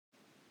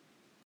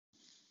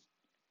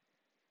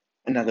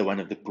Another one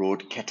of the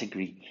broad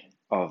category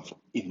of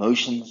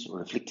emotions or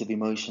afflictive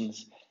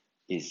emotions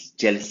is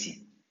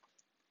jealousy.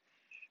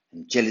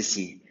 And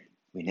jealousy,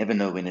 we never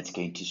know when it's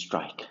going to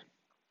strike.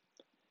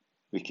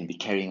 We can be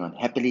carrying on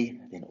happily,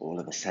 then all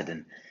of a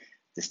sudden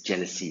this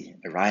jealousy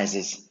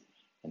arises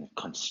and it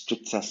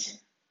constricts us.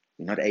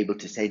 We're not able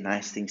to say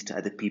nice things to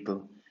other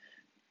people.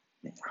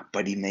 Our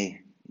body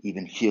may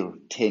even feel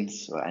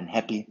tense or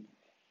unhappy.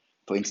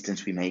 For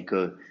instance, we may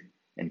go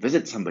and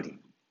visit somebody.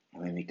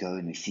 And when we go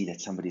and we see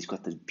that somebody's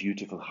got this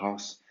beautiful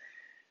house,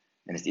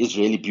 and it is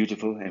really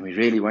beautiful, and we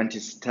really want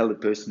to tell the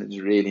person it's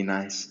really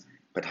nice,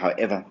 but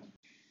however,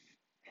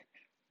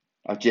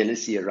 our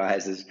jealousy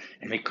arises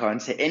and we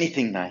can't say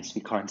anything nice.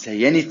 We can't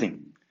say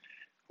anything.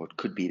 Or it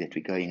could be that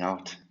we're going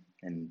out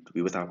and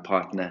we're with our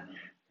partner,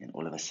 and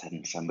all of a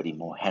sudden somebody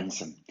more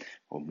handsome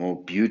or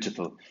more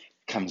beautiful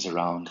comes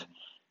around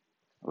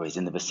or is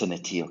in the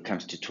vicinity or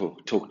comes to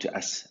talk to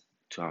us,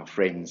 to our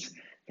friends.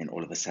 Then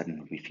all of a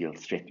sudden we feel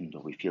threatened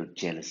or we feel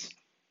jealous.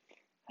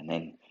 And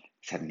then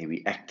suddenly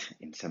we act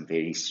in some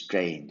very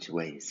strange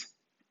ways.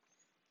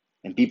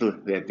 And people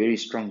who have very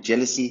strong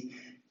jealousy,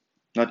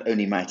 not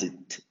only might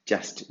it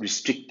just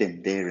restrict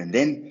them there and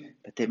then,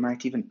 but they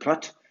might even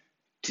plot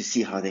to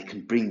see how they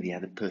can bring the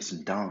other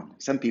person down.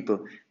 Some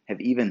people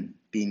have even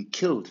been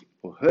killed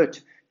or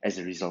hurt as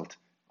a result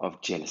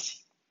of jealousy.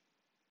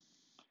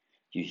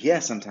 You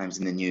hear sometimes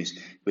in the news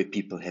where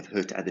people have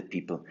hurt other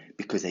people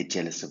because they're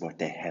jealous of what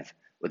they have,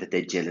 or that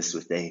they're jealous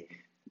with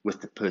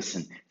the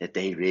person that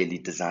they really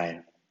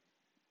desire.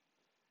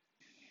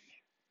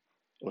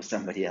 Or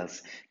somebody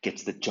else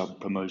gets the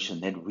job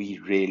promotion that we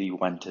really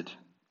wanted.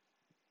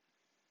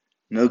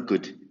 No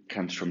good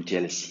comes from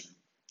jealousy.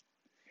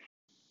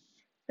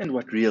 And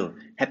what real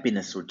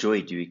happiness or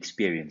joy do you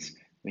experience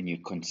when you're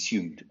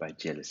consumed by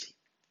jealousy?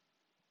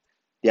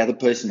 The other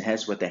person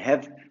has what they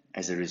have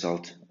as a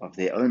result of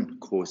their own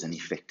cause and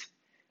effect.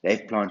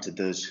 They've planted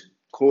those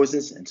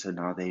causes, and so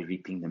now they're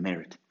reaping the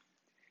merit.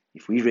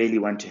 If we really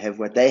want to have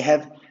what they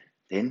have,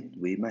 then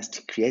we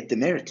must create the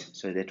merit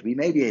so that we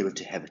may be able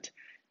to have it.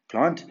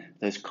 Plant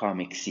those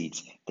karmic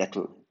seeds that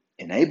will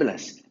enable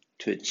us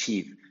to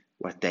achieve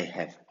what they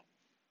have.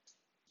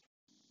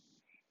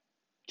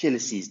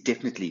 Jealousy is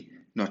definitely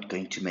not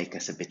going to make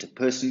us a better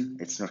person.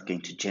 It's not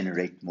going to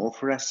generate more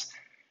for us.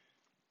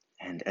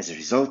 And as a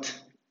result,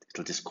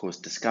 it'll just cause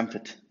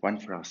discomfort, one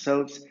for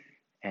ourselves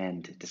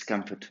and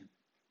discomfort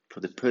for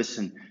the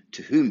person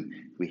to whom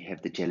we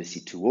have the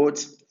jealousy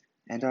towards.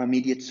 And our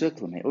immediate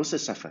circle may also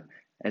suffer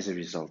as a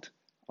result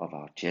of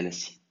our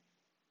jealousy.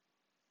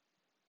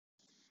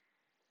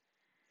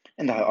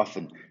 And I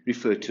often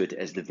refer to it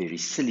as the very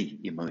silly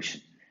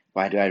emotion.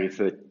 Why do I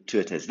refer to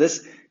it as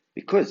this?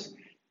 Because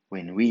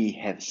when we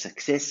have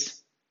success,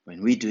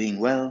 when we're doing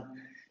well,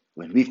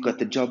 when we've got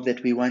the job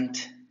that we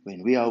want,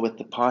 when we are with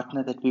the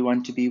partner that we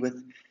want to be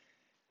with,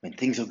 when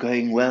things are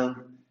going well,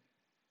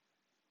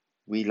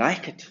 we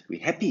like it.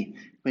 We're happy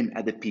when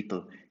other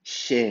people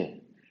share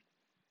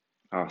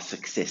our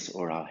success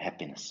or our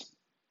happiness.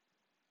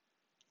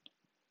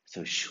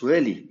 So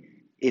surely,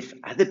 if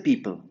other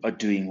people are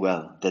doing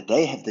well, that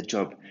they have the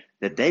job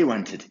that they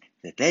wanted,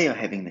 that they are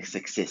having the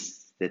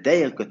success, that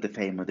they have got the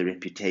fame or the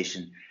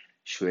reputation,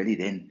 surely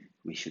then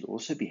we should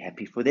also be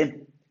happy for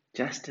them,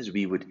 just as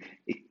we would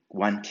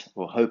want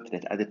or hope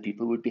that other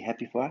people would be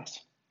happy for us.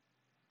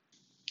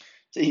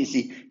 So you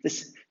see,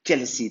 this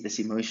jealousy, this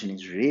emotion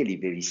is really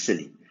very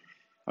silly.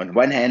 On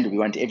one hand, we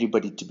want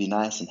everybody to be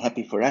nice and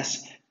happy for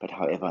us, but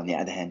however, on the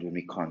other hand, when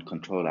we can't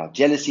control our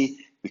jealousy,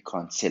 we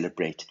can't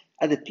celebrate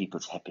other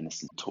people's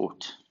happiness and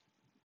taught.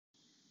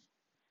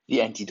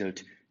 The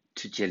antidote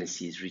to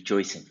jealousy is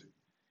rejoicing,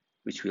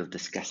 which we'll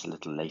discuss a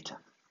little later.